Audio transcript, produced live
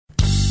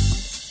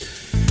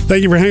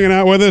Thank you for hanging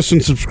out with us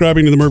and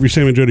subscribing to the Murphy,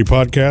 Sam, and Jody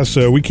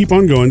podcast. We keep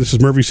on going. This is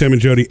Murphy, Sam, and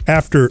Jody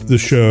after the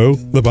show,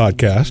 the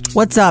podcast.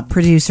 What's up,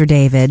 producer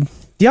David?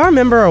 Do y'all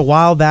remember a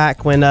while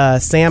back when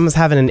Sam was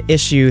having an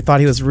issue, thought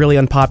he was really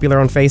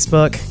unpopular on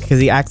Facebook because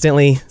he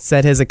accidentally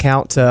set his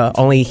account to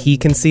only he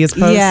can see his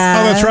posts? Yeah.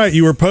 Oh, that's right.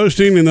 You were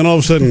posting, and then all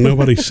of a sudden,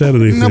 nobody said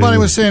anything. Nobody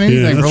was saying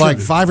anything for like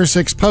right. 5 or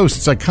 6 posts.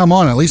 It's like, come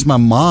on, at least my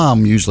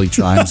mom usually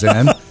chimes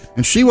in.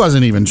 And she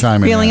wasn't even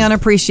chiming in. Feeling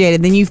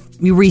unappreciated. Then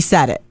you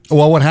reset it.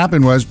 Well, what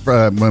happened was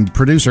when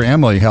producer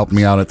Emily helped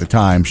me out at the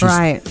time,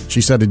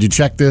 she said, did you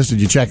check this?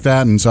 Did you check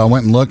that? And so I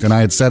went and looked, and I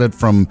had set it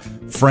from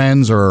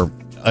friends or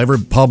ever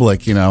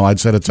public, I'd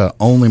set it to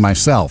only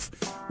myself.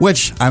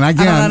 Which, and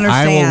again,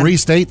 I will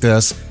restate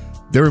this.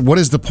 What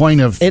is the point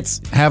of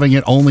having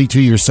it only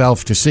to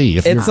yourself to see?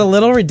 It's a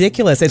little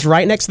ridiculous. It's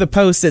right next to the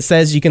post that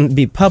says you can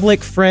be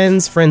public,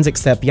 friends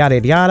accept, yada,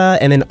 yada,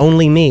 and then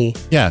only me.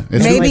 Yeah.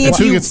 It's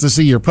who gets to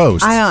see your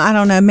post. I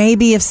don't know.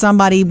 Maybe if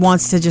somebody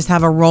wants to just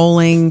have a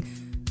rolling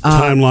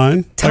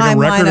timeline like a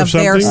record of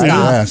their stuff.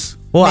 Yes.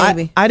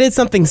 Well, I did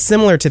something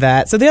similar to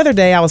that. So the other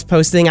day I was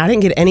posting. I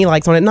didn't get any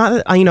likes on it. Not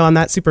that, I'm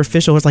that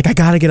superficial. It's like, I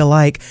got to get a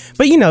like.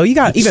 But, you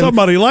got even...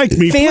 Somebody like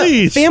me,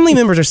 please. Family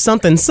members or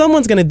something.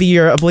 Someone's going to be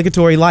your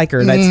obligatory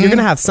liker. You're going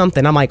to have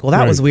something. I'm like, well,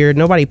 that was weird.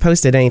 Nobody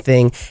posted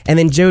anything. And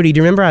then, Jody, do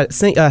you remember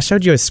I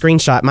showed you a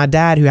screenshot? My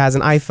dad, who has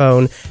an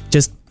iPhone,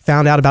 just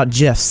found out about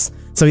GIFs.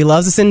 So he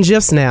loves to send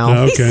GIFs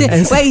now. Okay.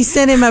 He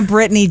sent him a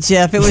Britney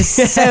GIF. It was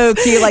so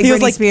cute, like he was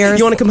Britney like, Spears.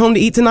 You want to come home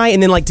to eat tonight?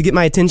 And then, to get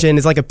my attention,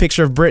 is like a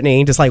picture of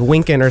Britney just like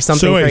winking or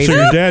something crazy. So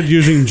your dad's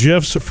using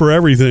GIFs for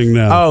everything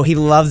now. Oh, he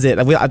loves it.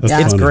 It's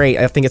funny. great.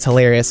 I think it's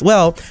hilarious.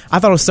 Well, I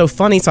thought it was so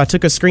funny, so I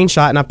took a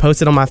screenshot and I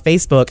posted on my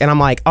Facebook, and I'm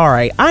like, all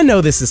right, I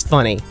know this is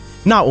funny.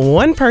 Not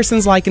one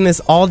person's liking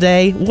this all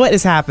day. What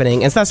is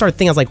happening? And so I started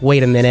thinking, I was like,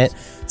 wait a minute.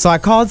 So I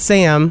called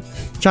Sam,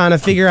 trying to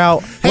figure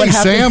out what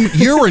happened.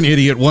 Sam, you were an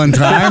idiot one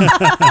time.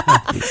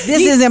 This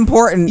is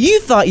important.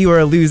 You thought you were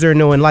a loser.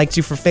 No one liked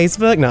you for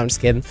Facebook. No, I'm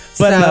just kidding.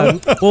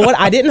 But well,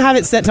 I didn't have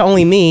it set to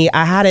only me.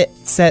 I had it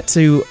set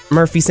to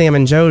Murphy, Sam,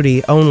 and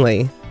Jody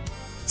only.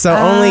 So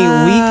only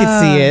we could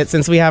see it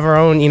since we have our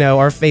own,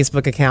 our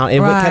Facebook account. It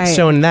kept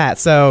showing that.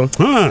 So,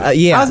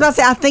 yeah. I was about to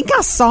say, I think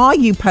I saw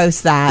you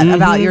post that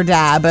about your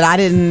dad, but I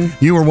didn't.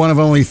 You were one of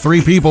only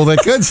 3 people that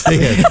could see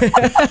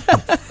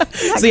it.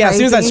 So, yeah, as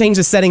soon as I changed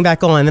the setting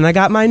back on, then I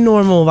got my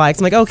normal likes.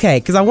 I'm like, okay,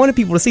 because I wanted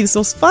people to see this. It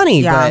was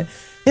funny, but,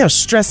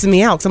 stressing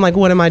me out because I'm like,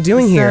 what am I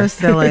doing here?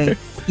 So silly.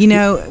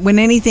 When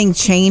anything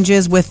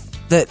changes with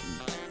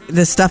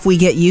the stuff we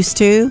get used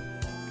to,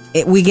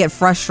 we get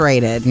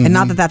frustrated. And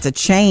not that that's a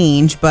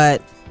change,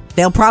 but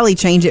they'll probably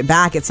change it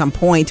back at some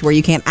point to where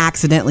you can't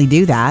accidentally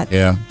do that.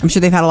 Yeah. I'm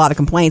sure they've had a lot of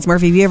complaints.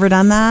 Murphy, have you ever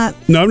done that?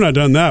 No, I've not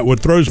done that. What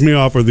throws me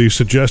off are the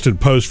suggested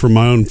posts from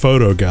my own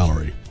photo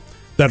gallery.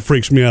 That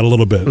freaks me out a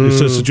little bit. It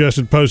says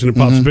suggested post and it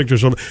pops a picture.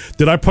 So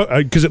did I put,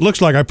 because it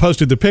looks like I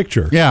posted the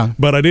picture. Yeah.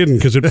 But I didn't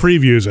because it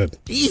previews it.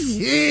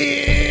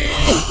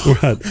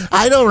 What?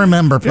 I don't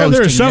remember posting.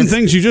 There are some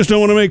things you just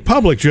don't want to make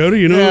public, Jody.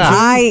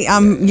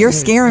 You're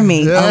scaring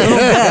me a little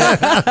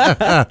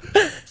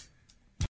bit.